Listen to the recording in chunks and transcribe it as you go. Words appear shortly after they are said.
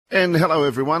And hello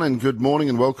everyone, and good morning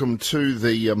and welcome to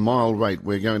the mile rate.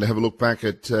 We're going to have a look back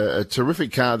at a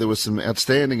terrific card. There were some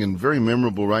outstanding and very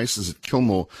memorable races at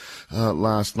Kilmore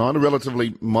last night. A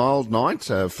relatively mild night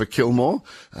for Kilmore,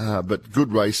 but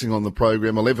good racing on the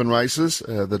program. 11 races.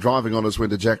 The driving honours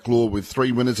went to Jack Law with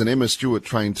 3 winners, and Emma Stewart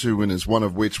trained 2 winners, one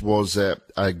of which was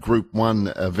a Group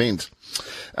 1 event.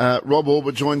 Rob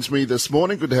Auber joins me this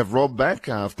morning. Good to have Rob back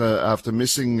after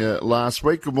missing last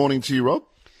week. Good morning to you, Rob.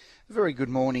 Very good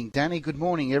morning, Danny. Good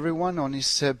morning, everyone, on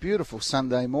this beautiful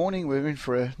Sunday morning. We're in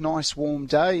for a nice warm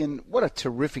day, and what a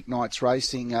terrific night's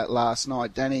racing last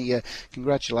night. Danny,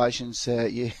 congratulations.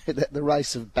 The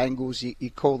race of Bangles, you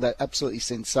called that absolutely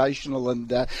sensational,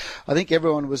 and I think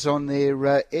everyone was on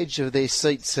their edge of their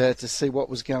seats to see what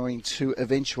was going to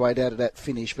eventuate out of that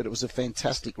finish, but it was a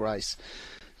fantastic race.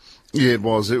 Yeah, it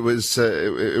was. It was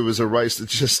a race that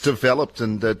just developed,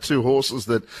 and 2 horses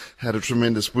that had a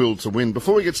tremendous will to win.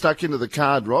 Before we get stuck into the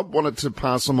card, Rob, wanted to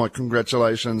pass on my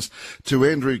congratulations to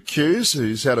Andrew Hughes,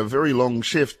 who's had a very long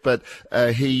shift, but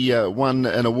he won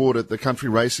an award at the Country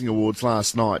Racing Awards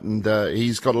last night, and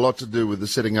he's got a lot to do with the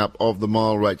setting up of the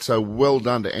mile rate. So well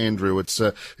done to Andrew. It's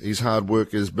his hard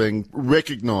work is being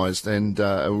recognised, and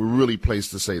we're really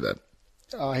pleased to see that.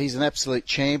 Oh, he's an absolute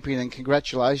champion, and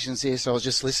congratulations. Yes, I was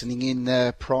just listening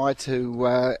in prior to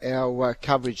our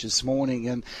coverage this morning,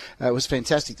 and it was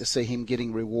fantastic to see him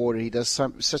getting rewarded. He does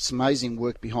such amazing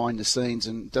work behind the scenes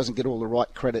and doesn't get all the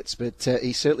right credits, but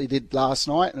he certainly did last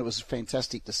night, and it was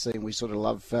fantastic to see, and we sort of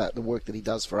love the work that he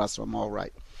does for us on mile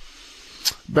rate.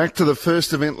 Back to the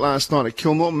first event last night at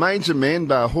Kilmore. Major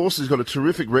Manbar horse has got a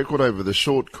terrific record over the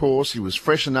short course. He was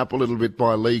freshened up a little bit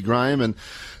by Lee Graham,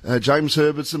 and James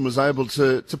Herbertson was able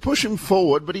to push him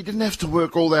forward, but he didn't have to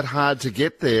work all that hard to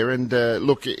get there. And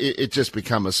look, it just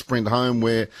became a sprint home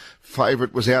where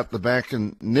favourite was out the back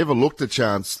and never looked a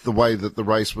chance the way that the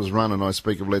race was run. And I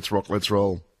speak of Let's Rock, Let's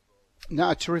Roll.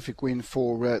 No, terrific win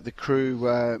for the crew,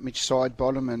 Mitch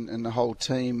Sidebottom and the whole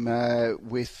team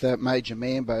with Major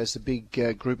Mambo as a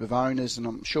big group of owners, and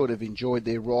I'm sure they've enjoyed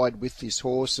their ride with this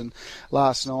horse. And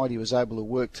last night he was able to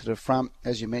work to the front.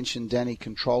 As you mentioned, Danny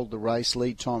controlled the race,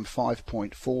 lead time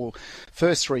 5.4.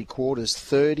 First 3 quarters,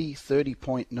 30,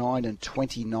 30.9 and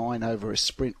 29 over a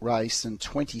sprint race, and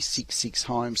 26.6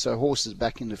 home. So horses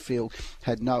back in the field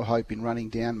had no hope in running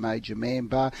down Major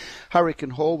Mambo.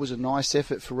 Hurricane Hall was a nice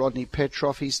effort for Rodney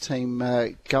Petroff, his team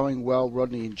going well.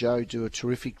 Rodney and Joe do a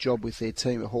terrific job with their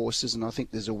team of horses, and I think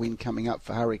there's a win coming up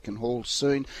for Hurricane Hall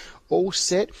soon. All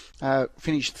set.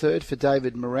 Finished 3rd for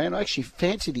David Moran. I actually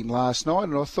fancied him last night,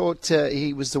 and I thought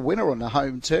he was the winner on the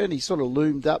home turn. He sort of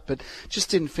loomed up, but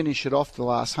just didn't finish it off the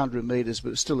last 100 metres, but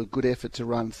it was still a good effort to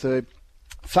run 3rd.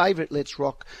 Favourite, Let's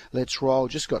Rock, Let's Roll,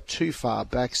 just got too far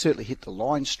back. Certainly hit the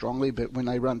line strongly, but when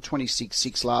they run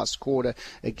 26.6 last quarter,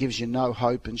 it gives you no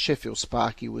hope, and Sheffield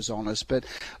Sparky was honest. But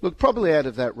look, probably out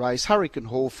of that race, Hurricane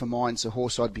Hall for mine's a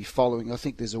horse I'd be following. I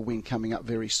think there's a win coming up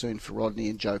very soon for Rodney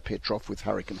and Joe Petroff with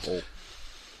Hurricane Hall.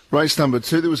 Race number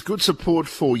 2, there was good support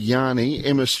for Yanni.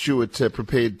 Emma Stewart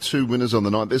prepared 2 winners on the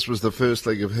night. This was the first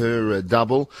leg of her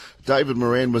double. David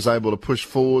Moran was able to push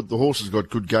forward. The horses got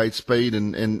good gate speed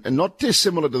and not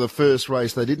dissimilar to the first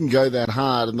race. They didn't go that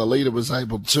hard, and the leader was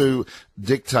able to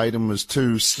dictate and was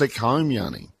too slick home,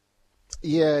 Yanni.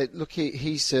 Yeah, look,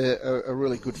 he's a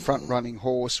really good front-running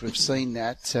horse. We've seen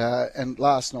that. And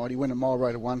last night he went a mile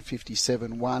rate of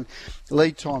 157.1.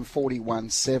 Lead time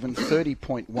 41.7,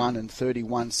 30.1 and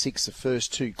 31.6 the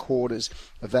first 2 quarters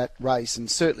of that race, and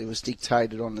certainly was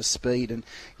dictated on the speed. And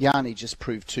Yanni just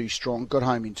proved too strong. Got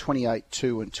home in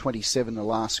 28.2 and 27 the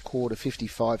last quarter,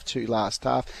 55.2 last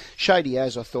half. Shady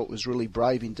As, I thought, was really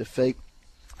brave in defeat.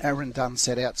 Aaron Dunn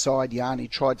sat outside. Yanni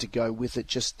tried to go with it,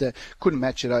 just couldn't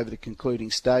match it over the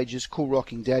concluding stages. Cool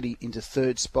Rocking Daddy into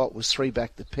 3rd spot, was 3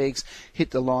 back the pegs,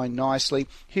 hit the line nicely.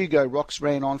 Hugo Rocks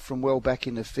ran on from well back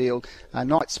in the field.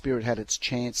 Night Spirit had its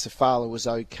chance. Safala was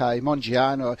okay.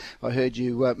 Mongiano, I heard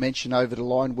you mention over the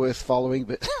line, worth following,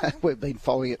 but we've been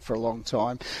following it for a long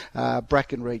time.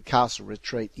 Bracken Reed, Castle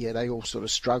Retreat, yeah, they all sort of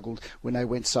struggled when they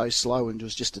went so slow, and it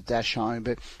was just a dash home.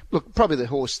 But look, probably the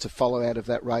horse to follow out of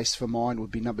that race for mine would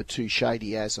be number 2,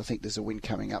 Shady As. I think there's a win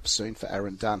coming up soon for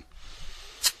Aaron Dunn.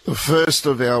 The first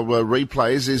of our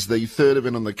replays is the 3rd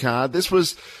event on the card. This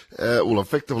was,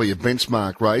 effectively a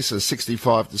benchmark race, a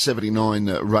 65 to 79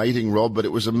 rating, Rob, but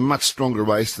it was a much stronger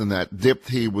race than that. Depth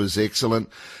here was excellent.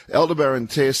 Aldebaran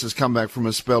Tess has come back from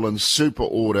a spell in super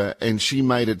order, and she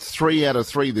made it 3 out of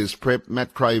 3 this prep.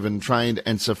 Matt Craven trained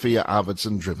and Sophia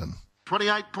Arvidsson driven.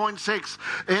 28.6.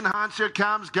 Enhancer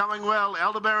comes going well.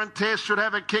 Aldebaran Test should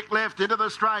have a kick left into the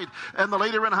straight. And the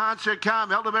leader Enhancer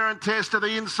come. Aldebaran Test to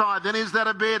the inside. Then is that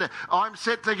a bid? I'm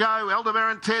set to go.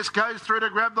 Aldebaran Test goes through to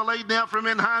grab the lead now from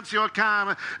Enhancer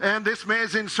Calm. And this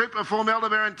mare's in super form.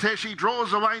 Aldebaran Test, she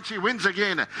draws away and she wins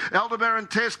again. Aldebaran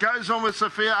Test goes on with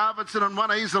Sophia Arvidsson and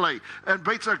won easily and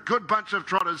beats a good bunch of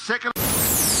trotters. Second.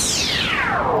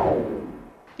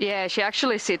 Yeah, she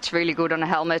actually sits really good on a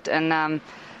helmet, and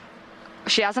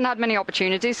she hasn't had many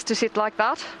opportunities to sit like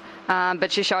that,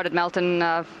 but she showed at Melton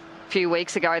a few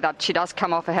weeks ago that she does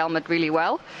come off a helmet really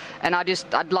well, and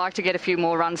I'd like to get a few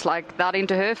more runs like that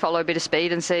into her, follow a bit of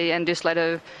speed and see, and just let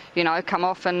her, come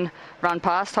off and run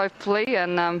past hopefully.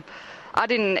 And I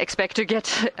didn't expect to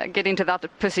get into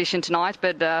that position tonight,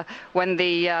 but when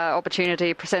the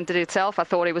opportunity presented itself, I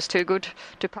thought it was too good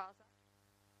to pass.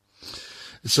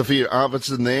 Sophia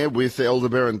Arvidsson there with the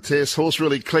Aldebaran Test. Horse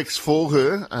really clicks for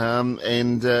her,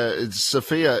 and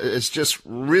Sophia has just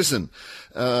risen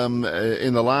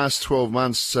in the last 12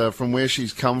 months from where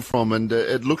she's come from, and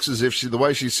it looks as if the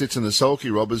way she sits in the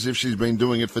sulky, Rob, as if she's been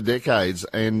doing it for decades,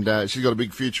 and she's got a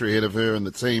big future ahead of her, and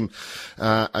the team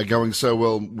are going so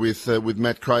well with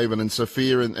Matt Craven and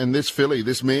Sophia, and this filly,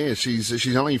 this mare,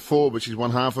 she's only 4, but she's won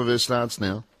half of her starts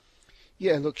now.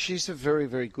 Yeah, look, she's a very,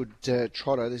 very good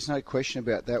trotter. There's no question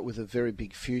about that, with a very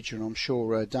big future, and I'm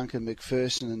sure Duncan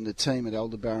McPherson and the team at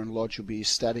Aldebaran Lodge will be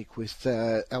ecstatic with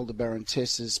Aldebaran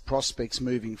Test's prospects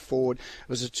moving forward. It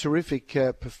was a terrific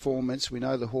performance. We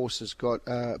know the horse has got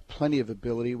plenty of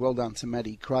ability. Well done to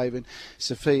Maddie Craven.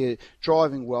 Sophia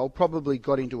driving well, probably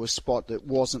got into a spot that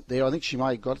wasn't there. I think she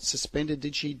may have got suspended,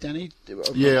 did she, Danny?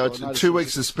 Yeah, 2-week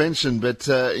suspension, but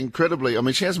incredibly, I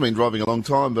mean, she hasn't been driving a long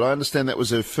time, but I understand that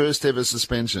was her first ever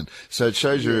suspension, so it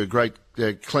shows you a great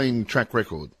clean track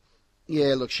record.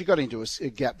 Yeah, look, she got into a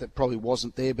gap that probably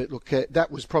wasn't there, but look,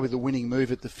 that was probably the winning move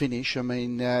at the finish. I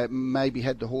mean, maybe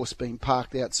had the horse been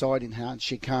parked outside in hard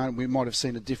chicane, we might have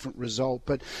seen a different result,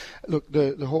 but look,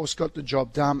 the horse got the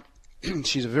job done.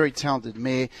 She's a very talented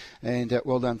mare, and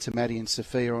well done to Maddie and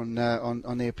Sophia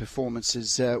on their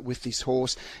performances with this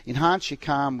horse. Enhancer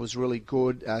Calm was really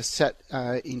good, sat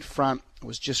in front,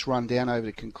 was just run down over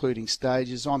the concluding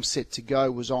stages. I'm set to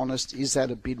go, was honest. Is that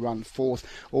a bid run fourth?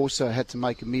 Also had to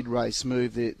make a mid-race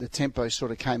move. The tempo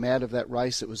sort of came out of that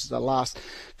race. It was the last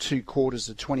 2 quarters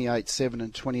of 28.7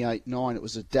 and 28.9. It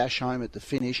was a dash home at the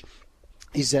finish.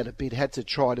 Is that a bit? Had to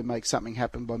try to make something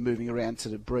happen by moving around to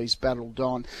the breeze, battled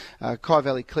on. Kai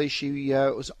Valley Clichy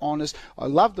was honest. I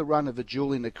love the run of a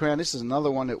Jewel in the Crown. This is another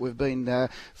one that we've been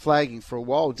flagging for a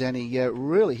while. Danny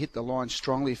really hit the line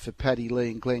strongly for Paddy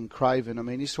Lee and Glenn Craven. I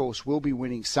mean, this horse will be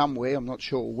winning somewhere. I'm not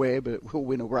sure where, but it will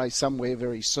win a race somewhere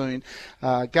very soon.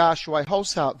 Garshaway,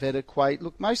 Wholesale Vetter,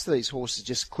 look, most of these horses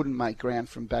just couldn't make ground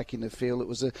from back in the field. It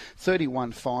was a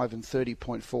 31.5 and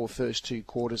 30.4 first 2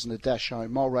 quarters and a dash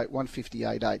home. Mile rate 158.8,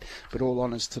 but all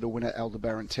honours to the winner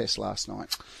Aldebaran Test last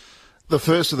night. The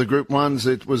first of the Group 1s,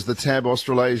 it was the TAB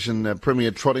Australasian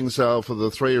Premier Trotting Sale for the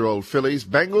 3-year-old fillies.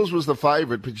 Bangles was the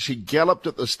favourite, but she galloped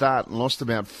at the start and lost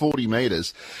about 40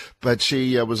 metres. But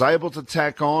she was able to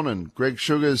tack on, and Greg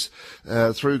Sugars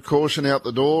threw caution out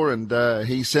the door, and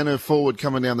he sent her forward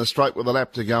coming down the straight with a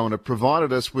lap to go, and it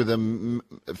provided us with a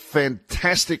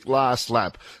fantastic last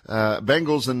lap.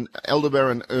 Bangles and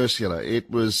Aldebaran Ursula. It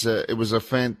was a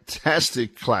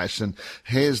fantastic clash, and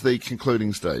here's the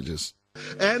concluding stages.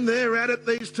 And they're at it,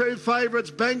 these 2 favourites.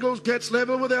 Bangles gets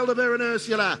level with Aldebaran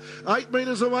Ursula. 8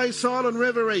 metres away, Silent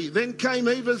Reverie. Then came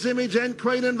Eva's Image and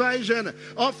Queen Invasion.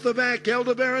 Off the back,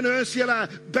 Aldebaran Ursula.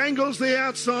 Bangles the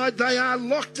outside. They are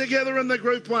locked together in the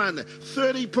Group 1.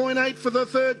 30.8 for the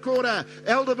 3rd quarter.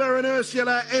 Aldebaran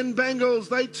Ursula and Bangles,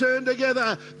 they turn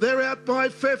together. They're out by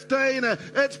 15.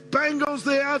 It's Bangles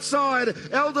the outside.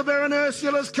 Aldebaran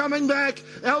Ursula's coming back.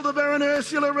 Aldebaran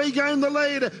Ursula regained the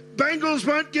lead. Bangles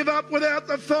won't give up without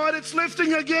the fight. It's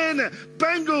lifting again.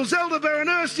 Bangles, Aldebaran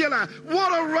Ursula.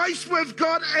 What a race we've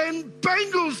got, and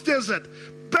Bangles does it.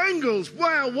 Bangles,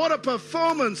 wow, what a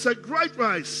performance. A great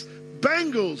race.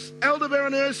 Bangles,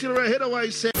 Aldebaran Ursula ahead away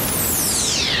set.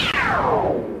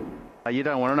 You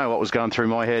don't want to know what was going through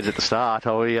my head at the start.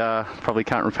 I probably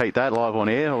can't repeat that live on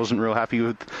air. I wasn't real happy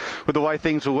with the way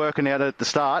things were working out at the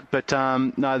start. But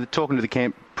no, talking to the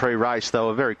camp pre-race, they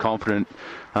were very confident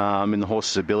in the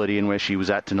horse's ability and where she was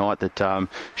at tonight, that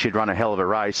she'd run a hell of a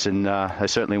race, and they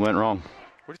certainly weren't wrong.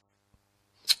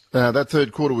 That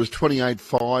 3rd quarter was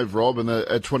 28.5, Rob, and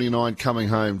a 29 coming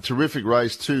home. Terrific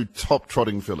race, 2 top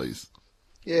trotting fillies.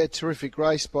 Yeah, terrific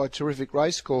race by terrific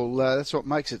race call. That's what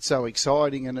makes it so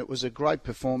exciting, and it was a great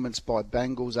performance by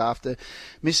Bangles after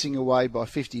missing away by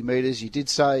 50 metres. You did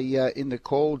say in the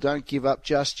call, don't give up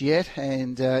just yet,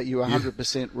 and you were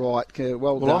 100% right.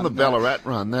 Well done. On the Ballarat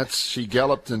run, she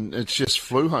galloped and it just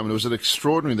flew home. And it was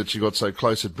extraordinary that she got so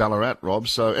close at Ballarat, Rob.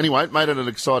 So anyway, it made it an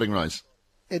exciting race.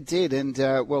 It did, and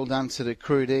well done to the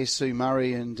crew there, Sue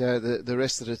Murray and the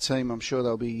rest of the team. I'm sure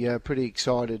they'll be pretty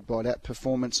excited by that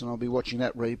performance, and I'll be watching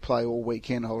that replay all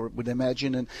weekend, I would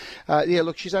imagine. And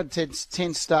look, she's had 10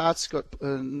 starts, got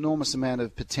an enormous amount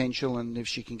of potential, and if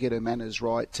she can get her manners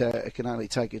right, it can only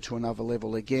take her to another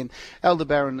level again.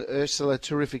 Aldebaran Ursula,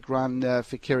 terrific run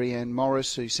for Kerry-Ann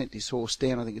Morris, who sent this horse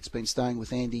down. I think it's been staying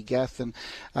with Andy Gath, and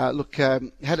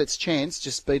had its chance,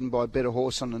 just beaten by a better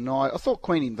horse on the night. I thought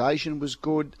Queen Invasion was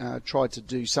good. Tried to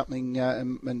do something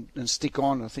and stick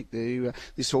on. I think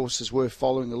this horse is worth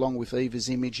following, along with Eva's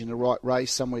Image in the right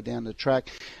race somewhere down the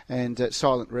track. And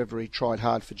Silent Reverie tried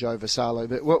hard for Joe Vassallo.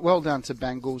 But well done to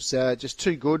Bangles. Just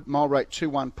too good. Mile rate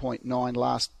 21.9.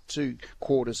 Last two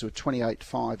quarters were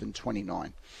 28.5 and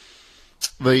 29.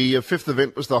 The fifth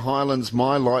event was the Highlands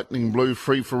My Lightning Blue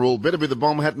Free-for-All. Better Be the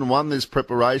Bomb hadn't won this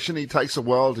preparation. He takes a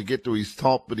while to get to his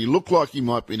top, but he looked like he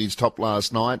might be in his top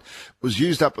last night. Was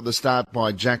used up at the start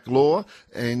by Jack Law,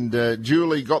 and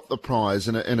Julie got the prize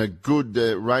in a good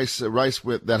race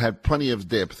that had plenty of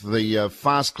depth. The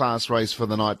fast class race for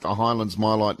the night, the Highlands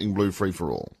My Lightning Blue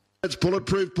Free-for-All. It's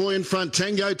Bulletproof Boy in front.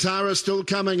 Tango Tara still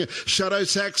coming. Shadow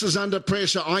Sax is under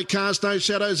pressure. I Cast No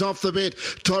Shadows off the bit.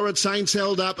 Torrid Saints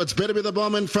held up. It's Better Be the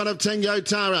Bomb in front of Tango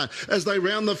Tara. As they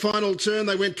round the final turn,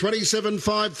 they went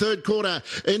 27.5 third quarter.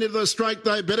 Into the straight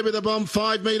though. Better Be the Bomb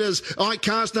 5 metres. I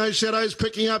Cast No Shadows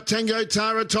picking up Tango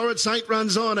Tara. Torrid Saint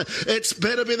runs on. It's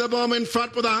Better Be the Bomb in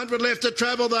front with 100 left to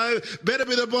travel though. Better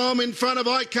Be the Bomb in front of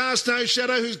I Cast No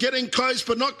Shadow, who's getting close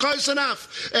but not close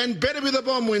enough. And Better Be the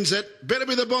Bomb wins it. Better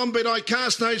Be the Bomb, but I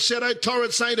Cast No Shadow.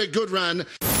 Torrid Saint, a good run.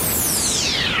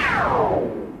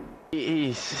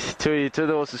 He's to the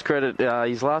horse's credit,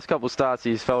 his last couple of starts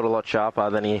he's felt a lot sharper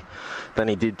than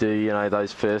he did do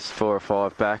those first 4 or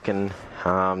 5 back, and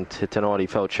tonight he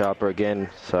felt sharper again.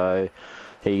 So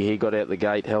he got out the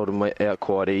gate, held him out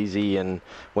quite easy, and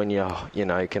when you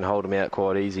can hold him out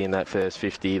quite easy in that first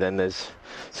 50, then there's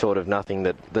sort of nothing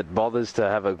that bothers to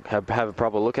have a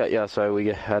proper look at you. So we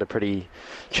had a pretty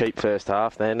cheap first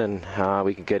half then, and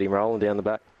we could get him rolling down the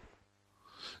back.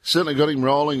 Certainly got him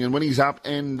rolling, and when he's up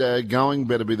and going,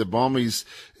 Better Be the Bomb. He's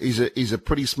a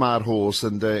pretty smart horse,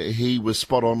 and he was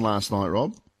spot on last night,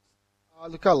 Rob.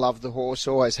 Look, I love the horse,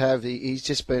 always have. He's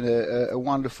just been a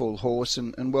wonderful horse,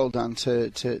 and well done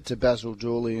to Basil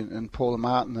Dooley and Paula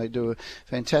Martin. They do a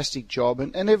fantastic job,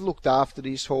 and they've looked after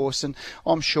this horse, and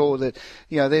I'm sure that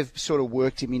they've sort of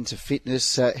worked him into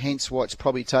fitness, hence why it's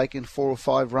probably taken 4 or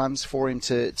 5 runs for him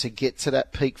to get to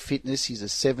that peak fitness. He's a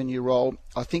 7-year-old.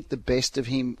 I think the best of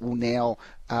him will now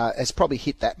has probably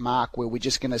hit that mark where we're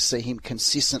just going to see him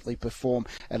consistently perform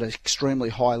at an extremely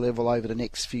high level over the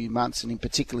next few months, and in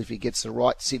particular if he gets the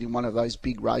right sit in one of those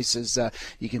big races,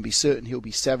 you can be certain he'll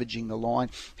be savaging the line.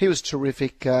 He was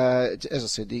terrific, as I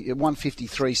said,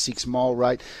 153.6 mile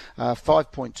rate,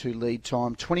 5.2 lead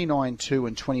time, 29.2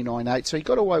 and 29.8, so he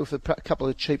got away with a couple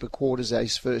of cheaper quarters at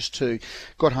his first 2,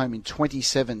 got home in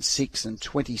 27.6 and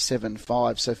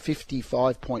 27.5, so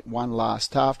 55.1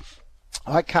 last half.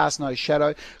 I Cast No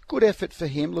Shadow, good effort for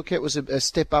him. Look, it was a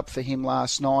step up for him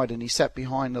last night, and he sat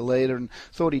behind the leader and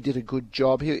thought he did a good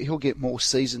job. He'll get more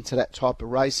seasoned to that type of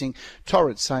racing.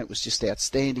 Torrid Saint was just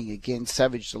outstanding again,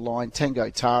 savaged the line. Tango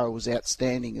Tara was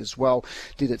outstanding as well,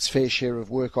 did its fair share of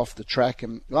work off the track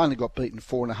and only got beaten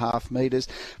 4.5 metres.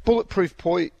 Bulletproof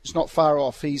Boy is not far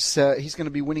off. He's going to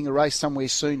be winning a race somewhere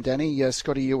soon, Danny.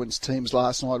 Scotty Ewan's teams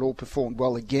last night all performed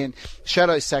well again.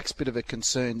 Shadow Sack's bit of a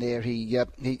concern there. He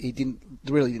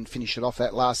really didn't finish it off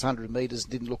that last 100 metres,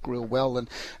 didn't look real well, and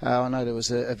I know there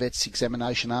was a vet's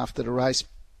examination after the race.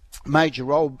 Major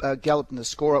role, galloping the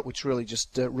score up, which really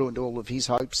just ruined all of his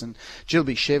hopes. And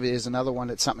Gilby Chevy, there's another one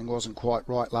that something wasn't quite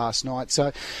right last night. So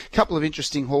a couple of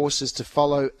interesting horses to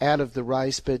follow out of the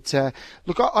race. But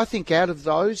look, I think out of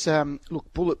those,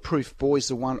 Bulletproof Boy's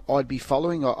the one I'd be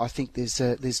following. I think there's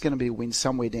going to be a win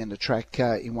somewhere down the track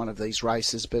in one of these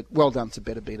races. But well done to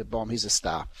Better Be the Bomb. He's a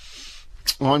star.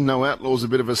 I'm No Outlaw's a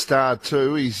bit of a star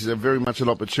too. He's very much an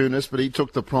opportunist, but he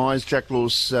took the prize. Jack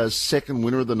Law's second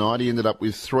winner of the night. He ended up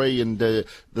with 3, and the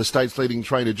state's leading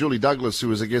trainer, Julie Douglas, who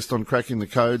was a guest on Cracking the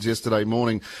Codes yesterday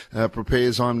morning,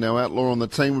 prepares I'm No Outlaw on the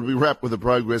team. Would be wrapped with the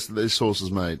progress that this horse has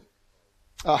made.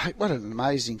 Oh, what an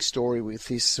amazing story with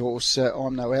this horse.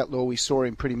 I'm No Outlaw. We saw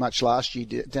him pretty much last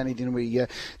year, Danny, didn't we?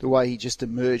 The way he just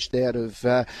emerged out of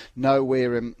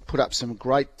nowhere and put up some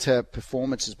great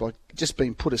performances by just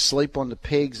being put asleep on the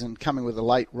pegs and coming with a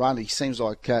late run. He seems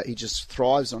like he just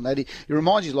thrives on that. He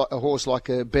reminds you like a horse like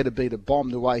a Better Beat a Bomb,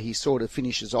 the way he sort of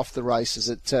finishes off the races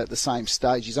at the same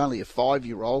stage. He's only a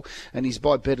 5-year-old and he's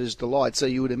by Better's Delight, so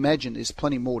you would imagine there's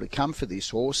plenty more to come for this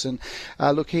horse. And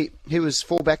look, he was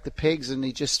 4 back the pegs and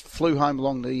he just flew home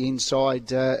along the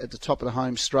inside at the top of the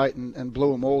home straight and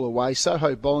blew them all away.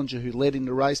 Soho Bollinger, who led in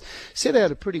the race, set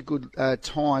out a pretty good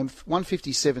time,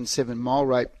 157.7 mile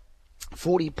rate.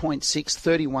 40.6,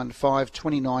 31.5,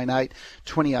 29.8,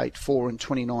 28.4 and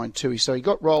 29.2. So he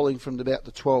got rolling from about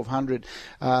the 1200.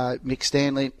 Mick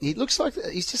Stanley, he looks like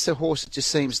he's just a horse that just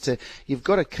seems to, you've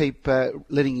got to keep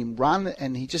letting him run,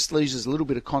 and he just loses a little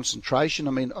bit of concentration.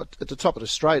 I mean, at the top of the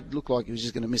straight, it looked like he was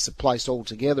just going to miss a place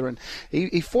altogether, and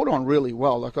he fought on really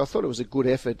well. Like, I thought it was a good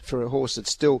effort for a horse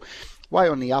that's still way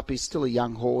on the up. He's still a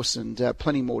young horse and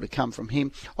plenty more to come from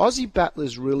him. Aussie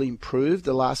Battler's really improved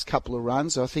the last couple of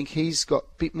runs. I think he's got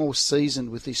a bit more seasoned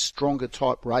with this stronger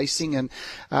type racing, and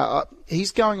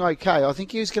he's going okay. I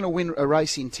think he's going to win a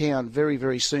race in town very,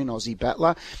 very soon, Aussie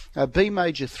Battler. B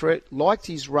Major Threat, liked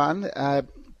his run.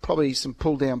 Probably some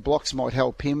pull-down blocks might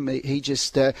help him. He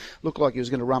just looked like he was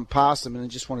going to run past them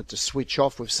and just wanted to switch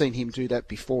off. We've seen him do that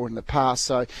before in the past.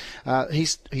 So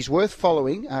he's worth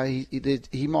following.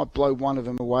 He might blow one of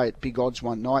them away at big odds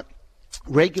one night.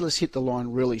 Regulars hit the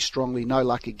line really strongly, no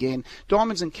luck again.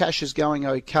 Diamonds and Cash is going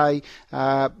okay.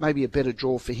 Maybe a better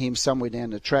draw for him somewhere down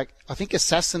the track. I think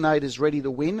Assassinator's ready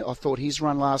to win. I thought his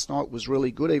run last night was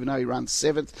really good, even though he runs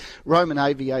 7th. Roman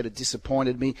Aviator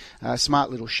disappointed me.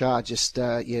 Smart Little Shah just,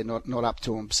 not up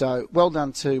to him. So well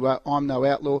done to I'm No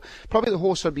Outlaw. Probably the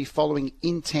horse I'd be following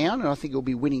in town, and I think he'll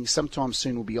be winning sometime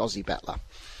soon, will be Aussie Battler.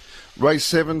 Race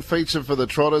 7, feature for the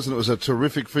Trotters, and it was a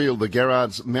terrific field. The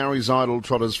Garrard's Mary's Idol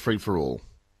Trotters free for all.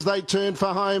 They turn for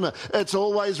home. It's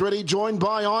Always Ready, joined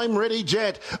by I'm Ready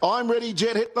Jet. I'm Ready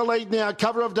Jet hit the lead now.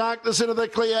 Cover of Darkness into the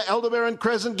clear. Aldebaran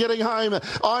Crescent getting home.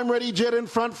 I'm Ready Jet in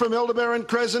front from Aldebaran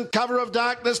Crescent. Cover of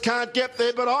Darkness can't get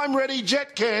there, but I'm Ready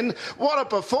Jet can. What a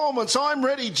performance. I'm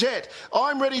Ready Jet.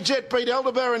 I'm Ready Jet beat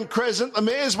Aldebaran Crescent. The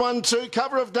mare's 1-2.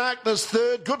 Cover of Darkness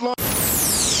third. Good line.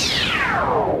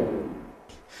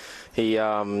 He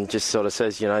just sort of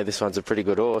says, this one's a pretty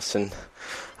good horse, and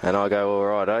I go,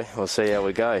 all right, we'll see how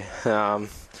we go.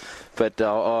 But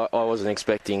I wasn't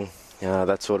expecting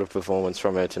that sort of performance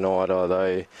from her tonight,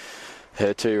 although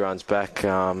her 2 runs back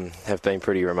have been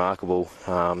pretty remarkable.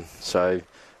 So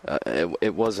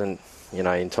it wasn't,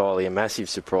 entirely a massive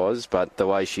surprise, but the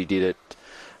way she did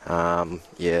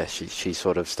it, she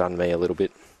sort of stunned me a little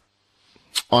bit.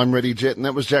 I'm Ready Jet, and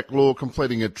that was Jack Law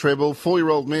completing a treble.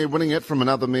 4-year-old mare winning it from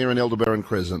another mare in Aldebaran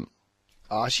Crescent.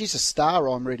 She's a star,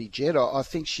 I'm Ready Jet. I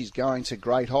think she's going to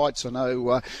great heights. I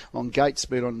know on Gate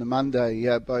Speed on the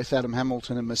Monday, both Adam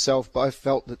Hamilton and myself both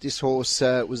felt that this horse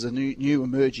was a new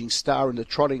emerging star in the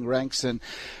trotting ranks, and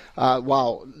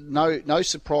no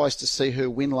surprise to see her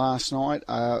win last night.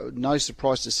 No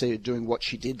surprise to see her doing what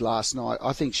she did last night.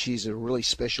 I think she's a really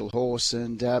special horse,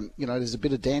 and there's a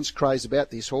bit of dance craze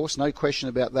about this horse, no question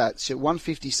about that. So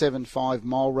 157.5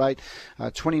 mile rate,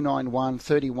 29.1,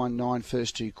 31.9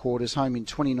 first 2 quarters, home in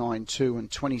 29.2 and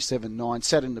 27.9.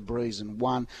 Sat in the breeze and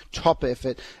won. Top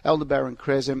effort. Aldebaran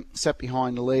Crescent sat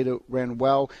behind the leader, ran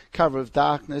well. Cover of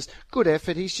Darkness, good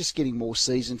effort. He's just getting more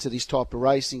seasoned to this type of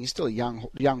racing. He's still a young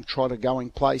trotter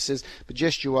going places. But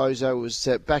Gestuoso was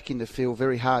back in the field,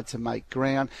 very hard to make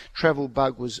ground. Travel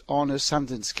Bug was honest.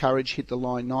 Sundance Courage hit the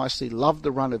line nicely. Loved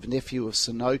the run of Nephew of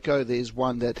Sunoco. There's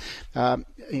one that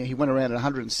he went around at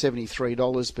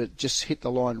 $173, but just hit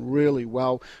the line really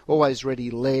well. Always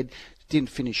Ready led. Didn't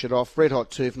finish it off. Red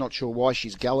Hot Turf, not sure why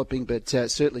she's galloping, but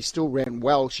certainly still ran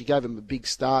well. She gave him a big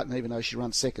start, and even though she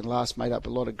ran second last, made up a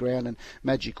lot of ground, and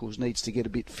Magicals needs to get a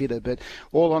bit fitter. But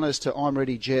all honours to I'm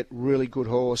Ready Jet, really good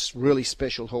horse, really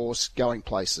special horse, going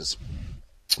places.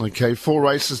 Okay, 4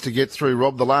 races to get through,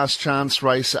 Rob. The last chance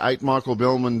race, 8 Michael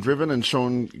Bellman driven and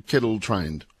Sean Kittle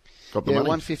trained. Got the money.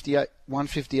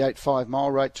 158.5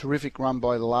 mile rate. Terrific run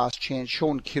by the last chance.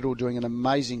 Sean Kittle doing an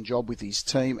amazing job with his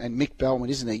team, and Mick Bellman,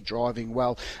 isn't he, driving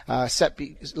well? Sat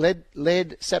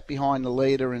behind the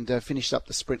leader and finished up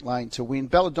the sprint lane to win.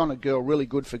 Belladonna Girl, really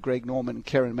good for Greg Norman and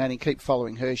Karen Manning. Keep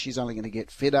following her. She's only going to get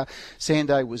fitter.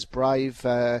 Sanday was brave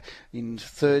in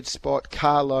 3rd spot.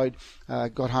 Carload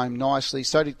got home nicely.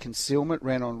 So did Concealment.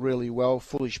 Ran on really well.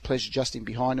 Foolish Pleasure just in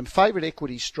behind him. Favourite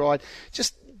Equity Stride.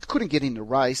 Just couldn't get in the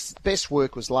race. Best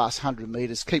work was last 100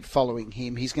 metres. Keep following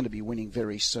him. He's going to be winning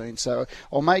very soon. So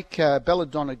I'll make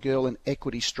Belladonna Girl and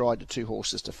Equity Stride the 2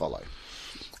 horses to follow.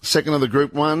 Second of the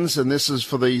Group 1s, and this is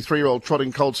for the 3-year-old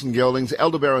trotting colts and geldings.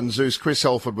 Aldebaran Zeus, Chris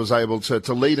Elford was able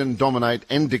to lead and dominate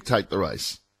and dictate the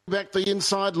race. Back the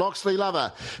inside, Loxley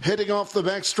Lover heading off the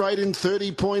back straight in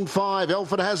 30.5.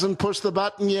 Elford hasn't pushed the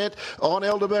button yet on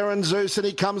Aldebaran Zeus, and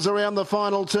he comes around the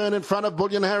final turn in front of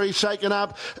Bullion Harry, shaken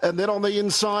up, and then on the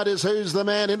inside is Who's the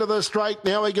Man into the straight.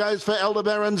 Now he goes for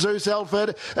Aldebaran Zeus,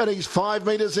 Elford, and he's 5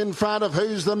 metres in front of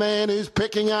Who's the Man, who's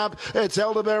picking up. It's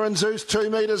Aldebaran Zeus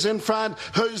 2 metres in front.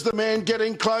 Who's the Man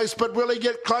getting close, but will he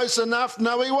get close enough?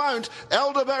 No, he won't.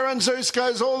 Aldebaran Zeus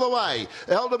goes all the way.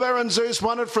 Aldebaran Zeus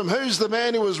won it from Who's the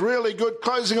Man, who was really good,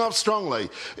 closing off strongly.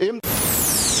 Yeah,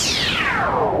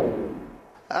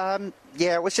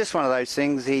 it was just one of those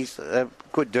things. He's a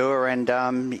good doer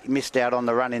and missed out on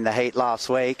the run in the heat last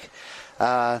week.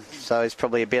 So he's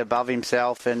probably a bit above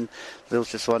himself, and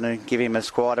Lils just want to give him as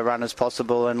quiet a run as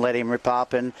possible and let him rip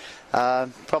up, and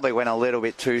probably went a little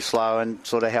bit too slow and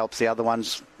sort of helps the other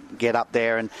ones get up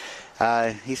there. And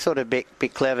he's sort of a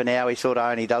bit clever now. He sort of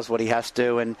only does what he has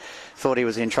to, and thought he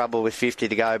was in trouble with 50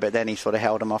 to go, but then he sort of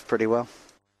held him off pretty well.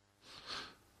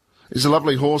 He's a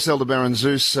lovely horse, Aldebaran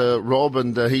Zeus, Rob,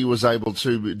 and he was able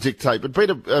to dictate, but beat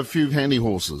a few handy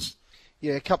horses.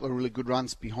 Yeah, a couple of really good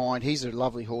runs behind. He's a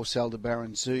lovely horse,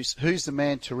 Aldebaran Zeus. Who's the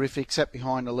Man, terrific, sat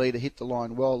behind the leader, hit the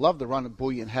line well. Love the run of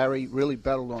Bullion Harry, really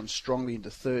battled on strongly into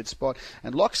 3rd spot.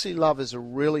 And Loxley Love is a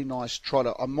really nice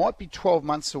trotter. I might be 12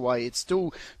 months away. It's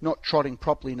still not trotting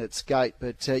properly in its gait,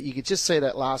 but you could just see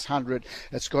that last 100.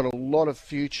 It's got a lot of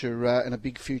future and a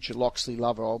big future, Loxley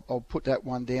Lover. I'll put that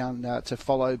one down to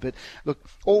follow. But look,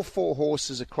 all 4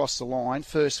 horses across the line,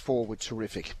 first 4 were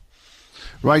terrific.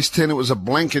 Race 10, it was a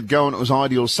blanket go, and it was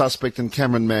Ideal Suspect and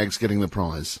Cameron Maggs getting the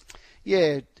prize.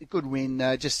 Yeah, good win.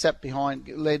 Just sat behind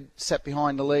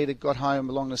the leader, got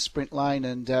home along the sprint lane,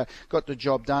 and got the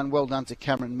job done. Well done to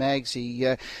Cameron Maggs.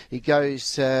 He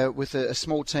goes with a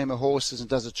small team of horses and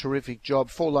does a terrific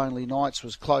job. 4 Lonely Nights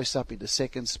was close up into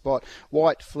 2nd spot.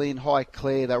 White Flynn, High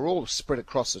Clare, they were all spread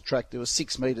across the track. There was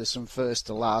 6 metres from first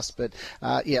to last. But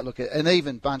yeah, look, an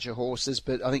even bunch of horses.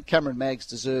 But I think Cameron Maggs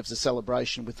deserves a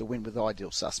celebration with the win with Ideal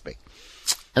Suspect.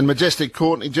 And Majestic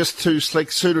Courtney, just too slick,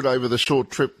 suited over the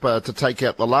short trip to take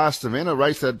out the last event, a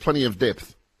race that had plenty of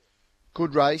depth.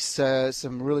 Good race,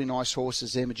 some really nice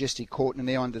horses there. Majestic Courtney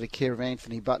now under the care of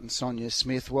Anthony Button, Sonia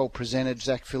Smith. Well presented.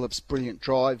 Zach Phillips, brilliant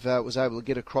drive. Was able to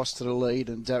get across to the lead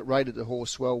and rated the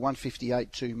horse well.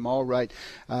 158.2 mile rate,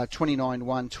 29.1,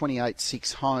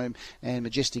 28.6 home. And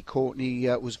Majestic Courtney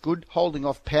was good, holding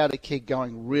off Powder Keg,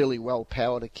 going really well.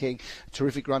 Powder Keg,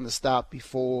 terrific run to start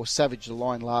before. Savage the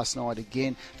line last night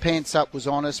again. Pants Up was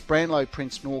honest. Brownlow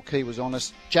Prince Norquay was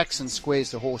honest. Jackson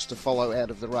Square's the horse to follow out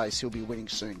of the race. He'll be winning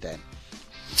soon, Dan.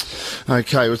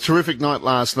 Okay, it was a terrific night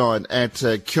last night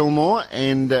at Kilmore,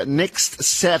 and next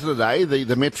Saturday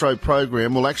the Metro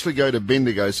program will actually go to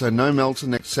Bendigo, so no Melton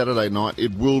next Saturday night.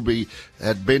 It will be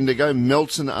at Bendigo.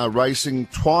 Melton are racing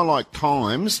twilight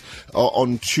times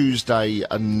on Tuesday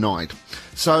night.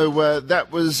 So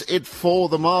that was it for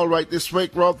the mile rate this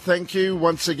week. Rob, thank you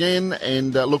once again,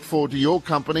 and look forward to your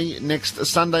company next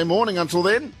Sunday morning. Until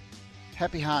then,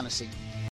 happy harnessing.